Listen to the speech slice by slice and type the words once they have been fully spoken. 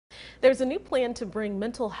There's a new plan to bring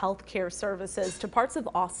mental health care services to parts of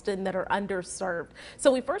Austin that are underserved.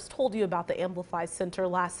 So we first told you about the Amplify Center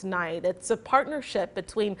last night. It's a partnership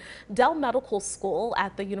between Dell Medical School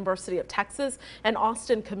at the University of Texas and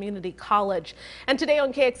Austin Community College. And today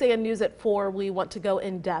on KXAN News at 4, we want to go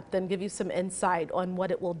in depth and give you some insight on what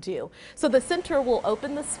it will do. So the center will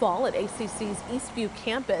open this fall at ACC's Eastview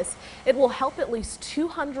campus. It will help at least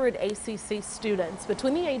 200 ACC students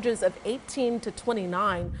between the ages of 18 to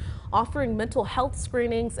 29, offering mental health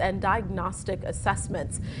screenings and diagnostic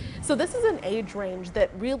assessments. So this is an age range that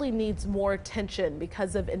really needs more attention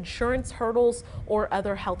because of insurance hurdles or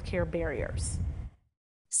other healthcare barriers.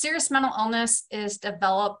 Serious mental illness is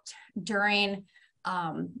developed during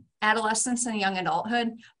adolescence and young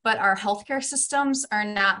adulthood, but our healthcare systems are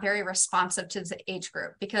not very responsive to the age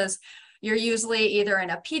group because you're usually either in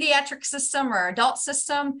a pediatric system or adult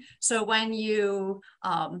system. So when you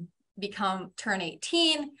turn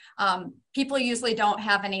 18, people usually don't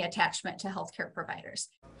have any attachment to healthcare providers.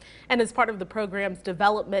 And as part of the program's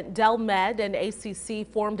development, Dell Med and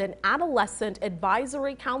ACC formed an adolescent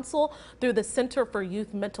advisory council through the Center for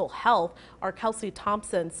Youth Mental Health. Our Kelsey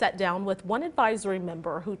Thompson sat down with one advisory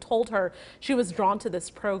member who told her she was drawn to this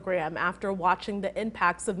program after watching the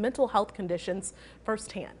impacts of mental health conditions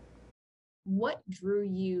firsthand. What drew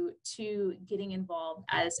you to getting involved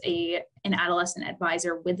as an adolescent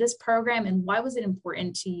advisor with this program, and why was it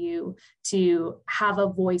important to you to have a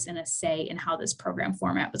voice and a say in how this program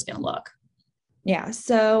format was going to look? Yeah,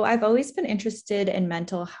 so I've always been interested in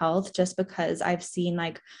mental health just because I've seen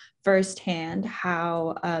firsthand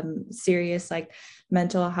how serious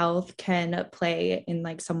mental health can play in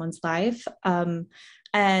someone's life.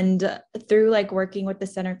 And through working with the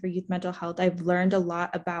Center for Youth Mental Health, I've learned a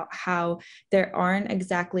lot about how there aren't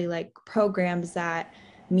exactly programs that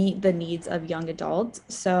meet the needs of young adults.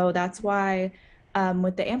 So that's why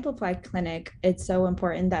with the Amplify Clinic, it's so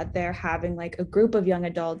important that they're having a group of young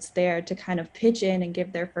adults there to kind of pitch in and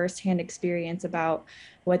give their firsthand experience about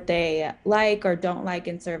what they like or don't like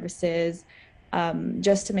in services,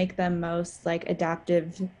 just to make them most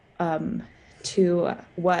adaptive to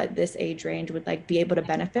what this age range would be able to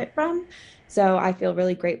benefit from. So I feel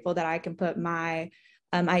really grateful that I can put my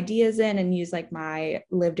ideas in and use my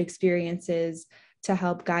lived experiences to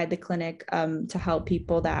help guide the clinic, to help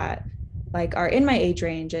people that are in my age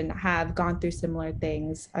range and have gone through similar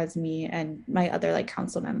things as me and my other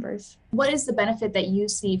council members. What is the benefit that you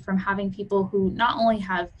see from having people who not only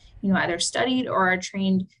have either studied or are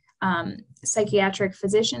trained psychiatric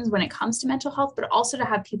physicians when it comes to mental health, but also to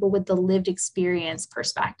have people with the lived experience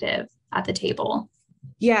perspective at the table?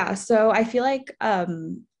 Yeah, so I feel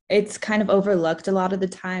it's kind of overlooked a lot of the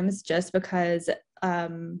times just because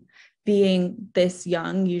being this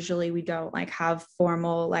young, usually we don't have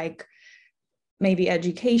formal maybe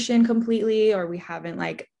education completely, or we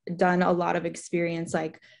haven't done a lot of experience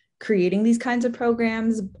creating these kinds of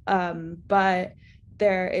programs, but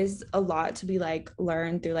there is a lot to be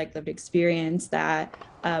learned through lived experience that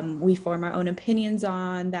we form our own opinions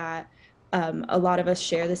on, that a lot of us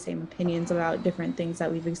share the same opinions about different things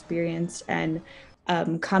that we've experienced, and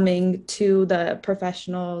coming to the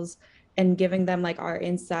professionals and giving them our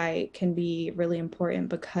insight can be really important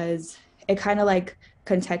because it kind of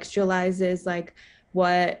contextualizes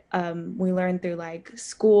what we learn through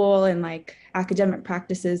school and academic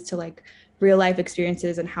practices to real life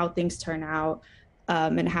experiences and how things turn out.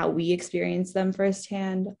 And how we experience them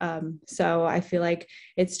firsthand. So I feel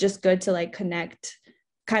it's just good to connect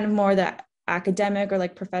kind of more the academic or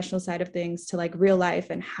professional side of things to real life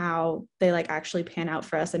and how they actually pan out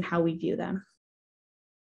for us and how we view them.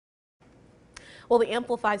 Well, the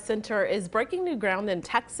Amplify Center is breaking new ground in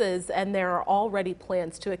Texas, and there are already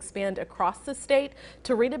plans to expand across the state.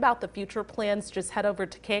 To read about the future plans, just head over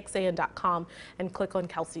to KXAN.com and click on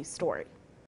Kelsey's story.